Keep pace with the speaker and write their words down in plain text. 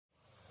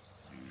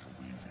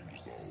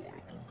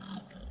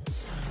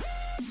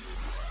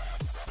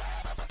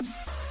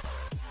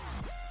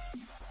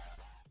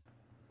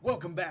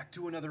Welcome back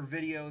to another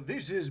video.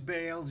 This is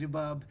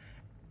Beelzebub,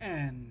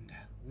 and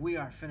we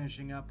are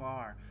finishing up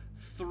our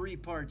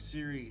three-part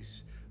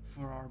series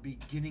for our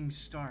beginning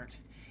start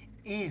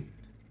in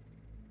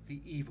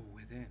the evil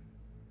within.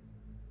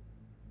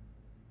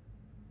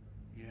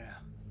 Yeah.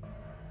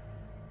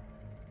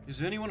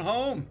 Is anyone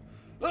home?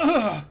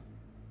 Ugh!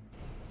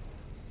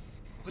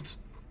 What's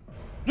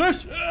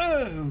this?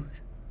 Oh!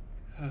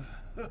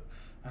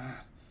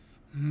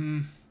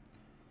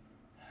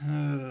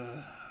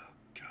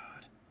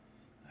 God.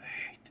 I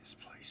hate this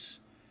place.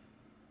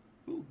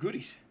 Ooh,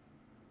 goodies.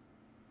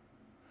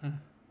 Huh.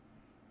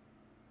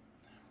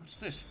 What's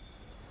this?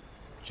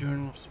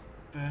 Journal of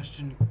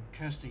Sebastian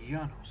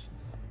Castellanos,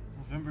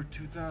 November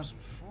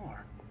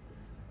 2004.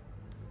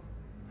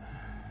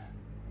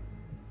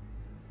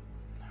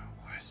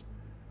 Why is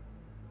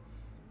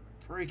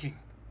breaking?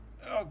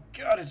 Oh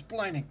God, it's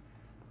blinding.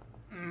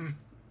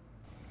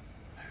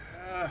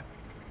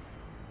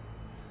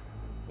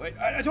 Wait,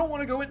 I don't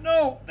want to go in.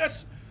 No,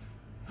 that's.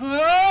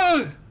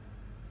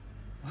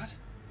 What?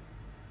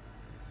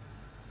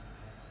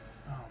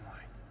 Oh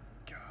my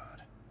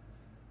God.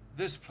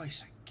 This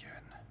place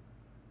again.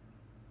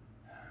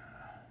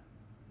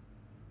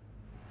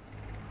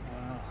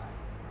 Well,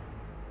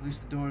 at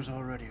least the door's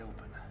already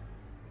open.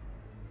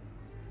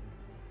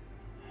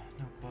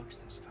 No bugs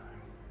this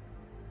time.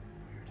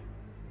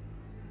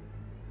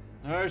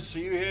 Weird. Nurse, are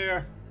you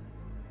here?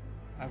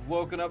 I've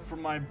woken up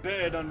from my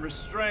bed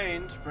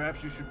unrestrained.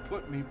 Perhaps you should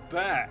put me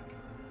back.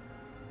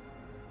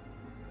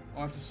 Oh,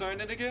 I have to sign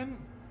in again?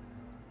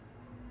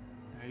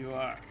 There you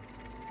are.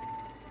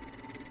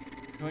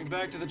 Going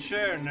back to the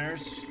chair,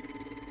 nurse. You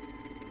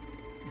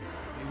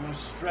want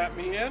to strap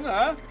me in,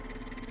 huh?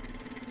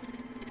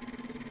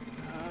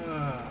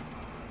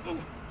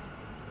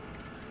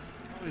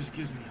 Always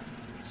gives me a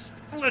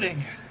splitting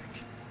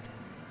headache.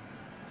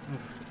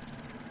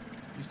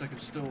 At least I can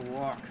still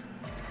walk.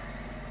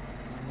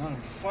 I'm not on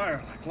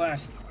fire like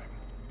last time.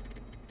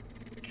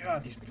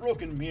 God, these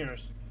broken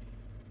mirrors.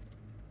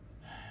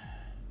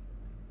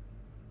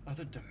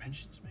 Other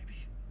dimensions,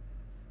 maybe?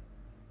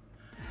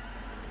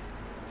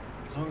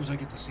 As long as I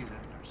get to see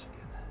that nurse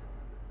again.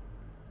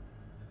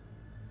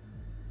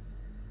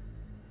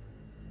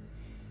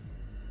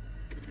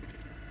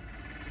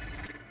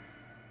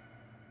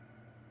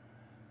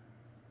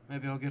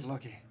 Maybe I'll get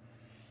lucky.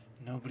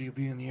 Nobody will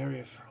be in the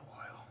area for a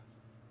while.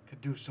 Could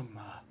do some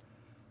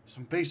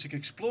basic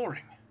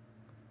exploring.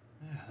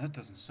 Yeah, that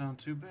doesn't sound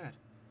too bad.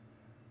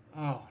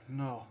 Oh,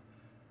 no.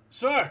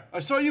 Sir, I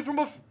saw you from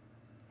might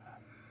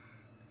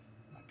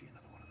be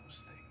another one of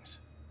those things.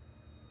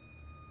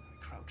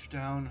 I crouch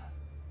down,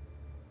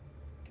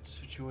 get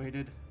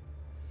situated.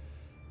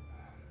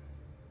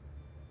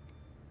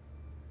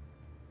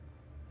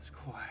 As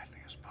quietly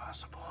as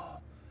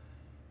possible.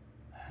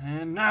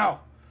 And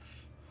now!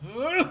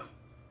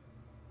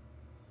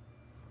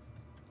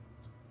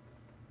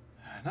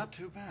 Not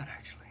too bad,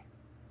 actually.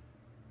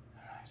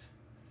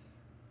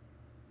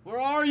 Where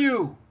are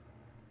you?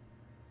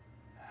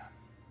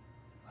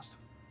 Must have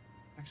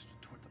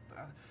exited toward the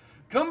bath.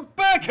 Come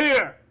back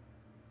here!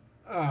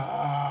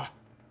 I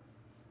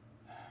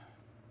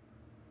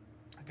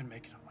can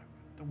make it on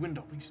the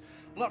window. He's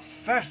a lot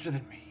faster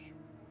than me.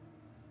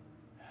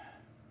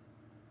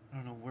 I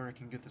don't know where I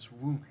can get this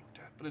wound looked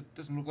at, but it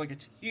doesn't look like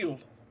it's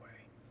healed all the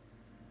way.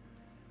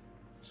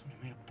 Somebody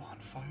made a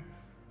bonfire?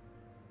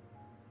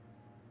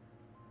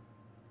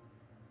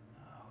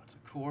 Oh, it's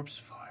a corpse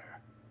fire.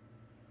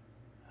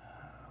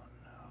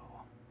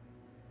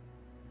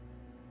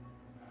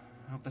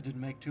 I hope that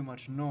didn't make too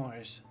much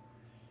noise.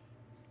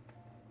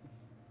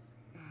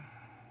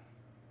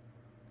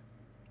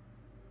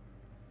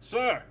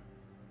 Sir!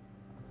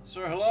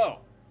 Sir,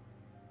 hello.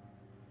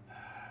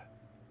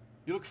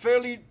 You look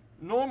fairly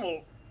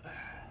normal.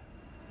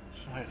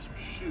 Should I have some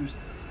shoes?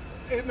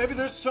 Hey, maybe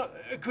there's some...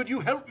 Could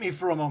you help me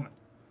for a moment?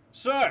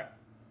 Sir!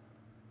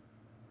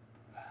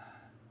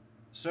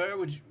 Sir,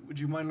 would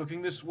you mind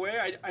looking this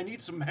way? I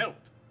need some help.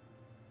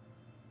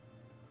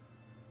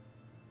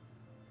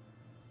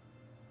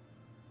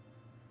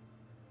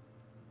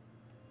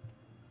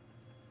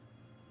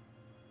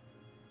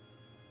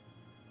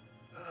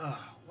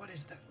 What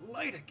is that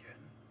light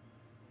again?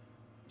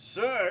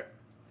 Sir!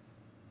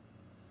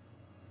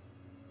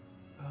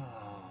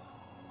 Oh,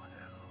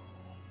 hell.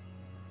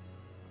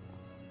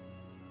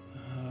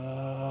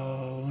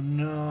 Oh,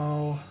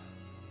 no.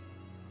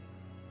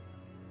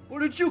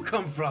 Where did you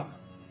come from?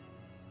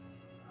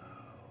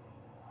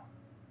 Oh.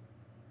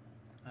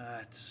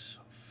 That's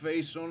a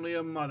face only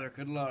a mother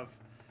could love.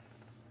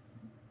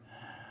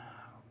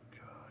 Oh,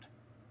 God.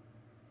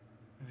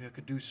 Maybe I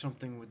could do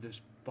something with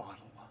this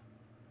bottle.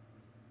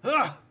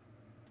 Ah!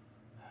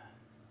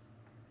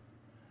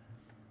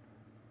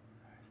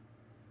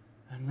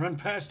 And run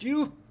past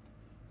you?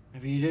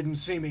 Maybe you didn't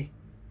see me.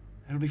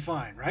 It'll be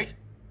fine, right?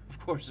 Of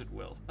course it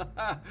will.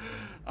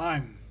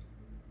 I'm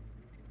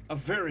a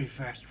very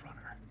fast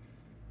runner.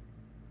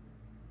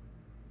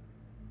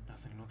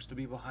 Nothing looks to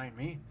be behind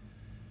me.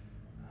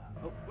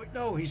 Oh, wait,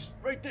 no, he's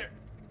right there.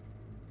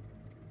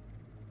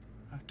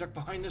 Duck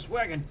behind this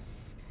wagon.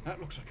 That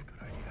looks like a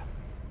good idea.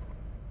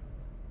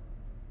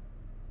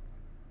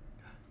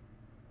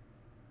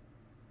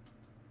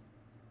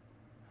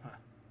 Huh.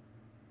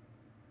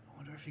 I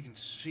wonder if he can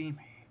see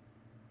me.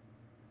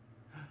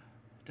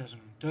 It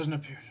doesn't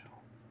appear to.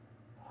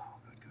 Oh,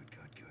 good.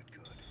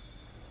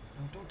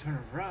 No, don't turn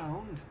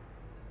around.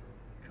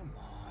 Come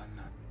on.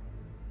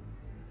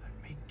 Let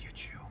me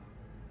get you.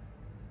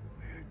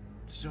 Weird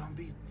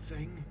zombie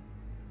thing.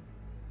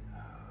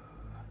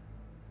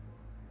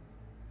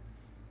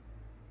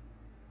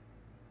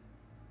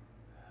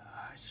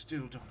 I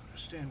still don't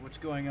understand what's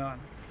going on,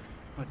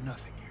 but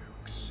nothing here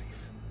looks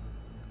safe.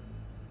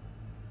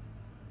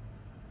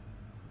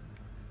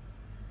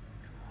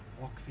 Come on,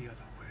 walk the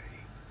other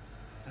way.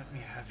 Let me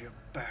have your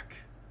back,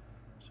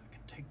 so I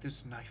can take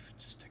this knife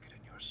and stick it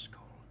in your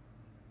skull.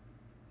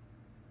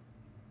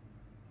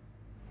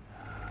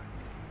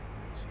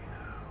 Easy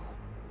now.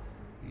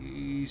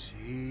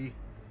 Easy.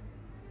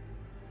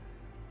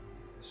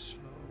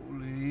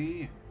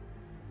 Slowly.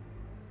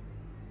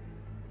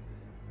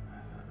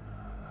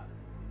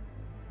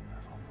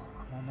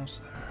 I'm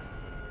almost there.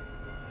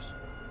 Just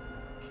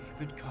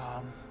keep it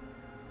calm.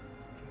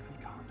 Keep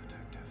it calm,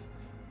 detective.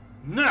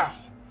 Now!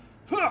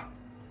 Huh!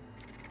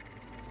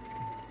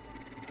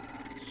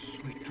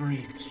 Sweet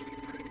dreams,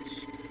 sweet prince.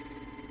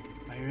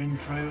 May your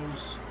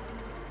entrails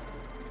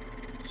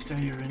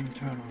stay your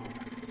internal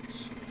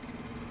organs.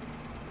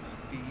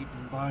 Not be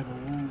eaten by the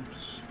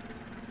wolves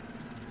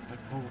that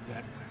pulled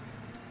that way.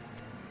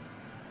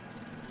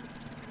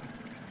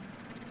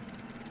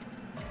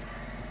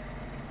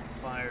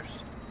 Fires.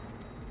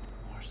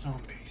 More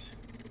zombies.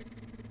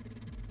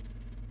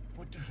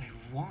 What do they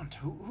want?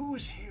 Who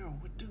is here?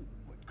 What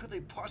could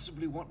they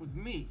possibly want with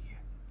me?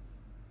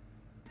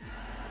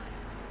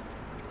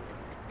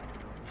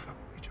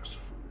 Probably just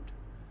food.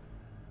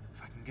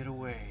 If I can get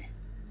away,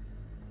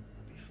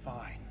 I'll be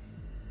fine.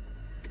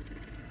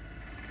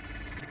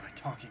 What am I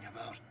talking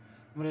about?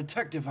 I'm a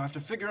detective. I have to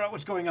figure out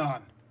what's going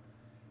on.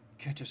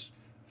 Can't just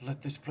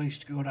let this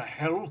place go to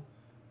hell.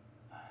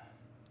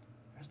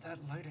 There's that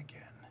light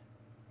again.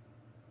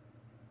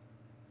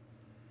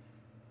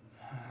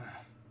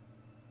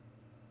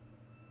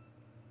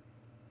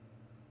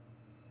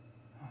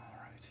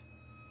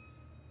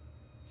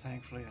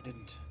 Thankfully, I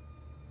didn't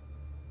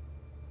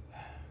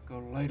go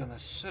late on the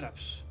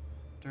sit-ups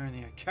during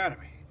the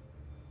academy.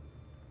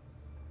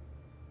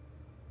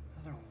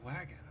 Another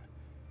wagon.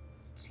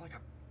 It's like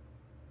a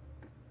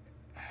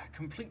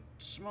complete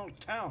small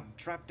town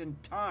trapped in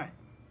time.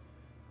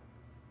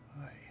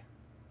 Aye.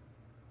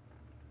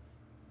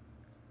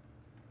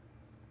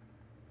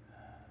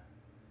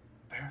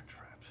 Bear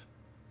traps.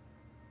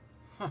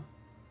 Huh.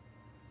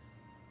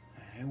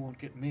 It won't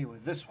get me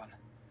with this one.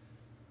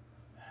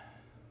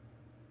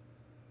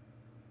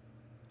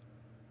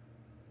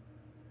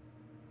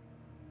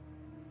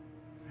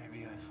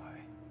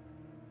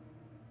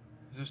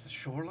 Is this the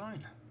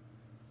shoreline?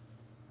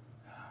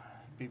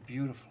 It'd be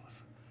beautiful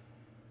if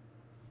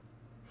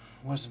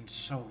it wasn't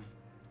so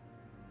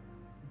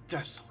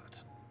desolate,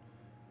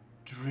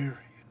 and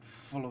dreary, and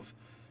full of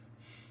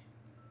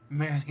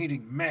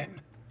man-eating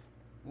men.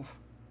 Oof.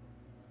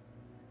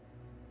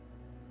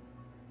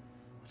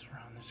 What's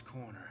around this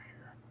corner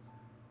here?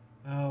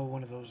 Oh,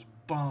 one of those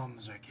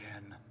bombs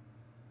again.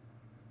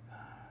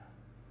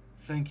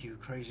 Thank you,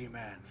 crazy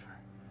man, for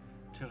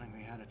telling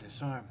me how to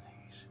disarm these.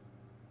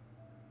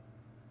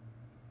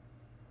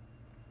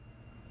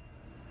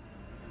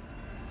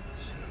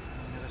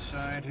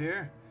 Side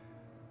here.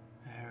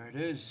 There it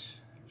is.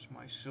 There's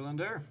my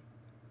cylinder.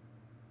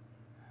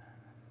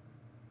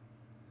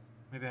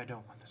 Maybe I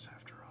don't want this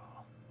after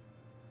all.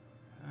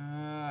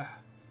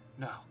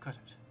 No, cut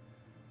it.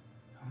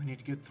 We need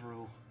to get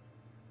through.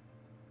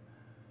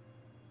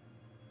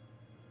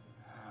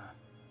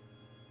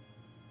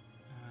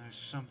 There's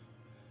some...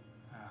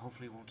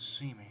 hopefully it won't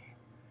see me.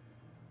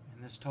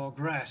 In this tall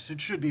grass, it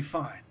should be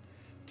fine.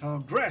 Tall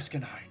grass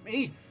can hide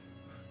me.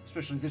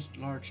 Especially this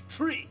large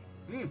tree.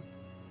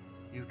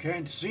 You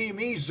can't see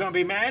me,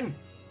 zombie man!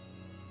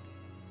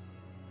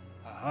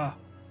 Aha.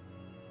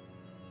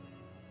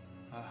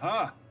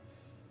 Aha!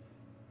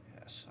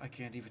 Yes, I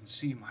can't even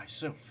see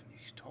myself in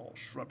these tall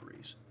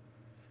shrubberies.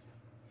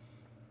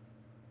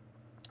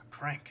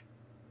 Crank.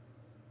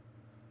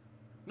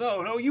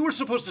 No, you were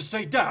supposed to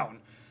stay down!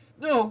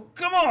 No,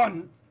 come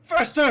on!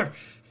 Faster!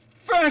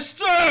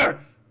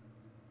 Faster!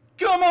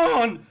 Come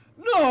on!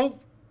 No!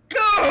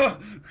 Go!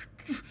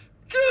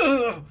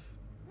 Go!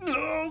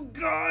 No,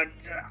 God!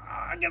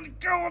 I'm gonna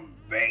go with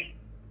me!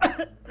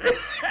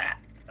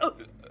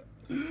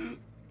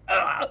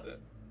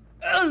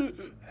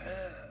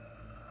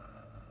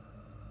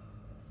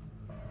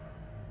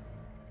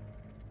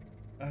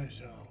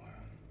 As our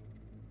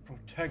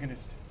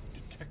protagonist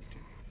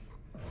detective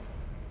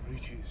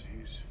reaches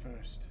his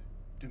first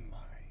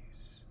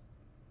demise,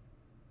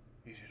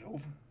 is it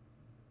over?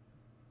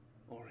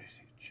 Or is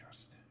it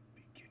just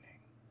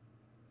beginning?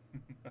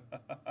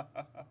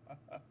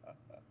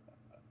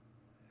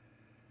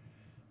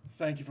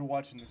 Thank you for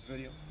watching this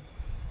video.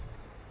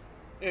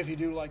 If you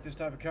do like this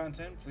type of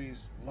content, please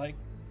like,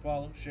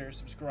 follow, share,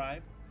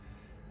 subscribe,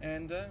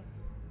 and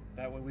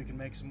that way we can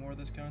make some more of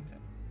this content.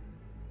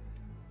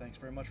 Thanks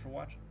very much for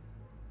watching.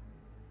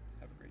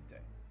 Have a great day.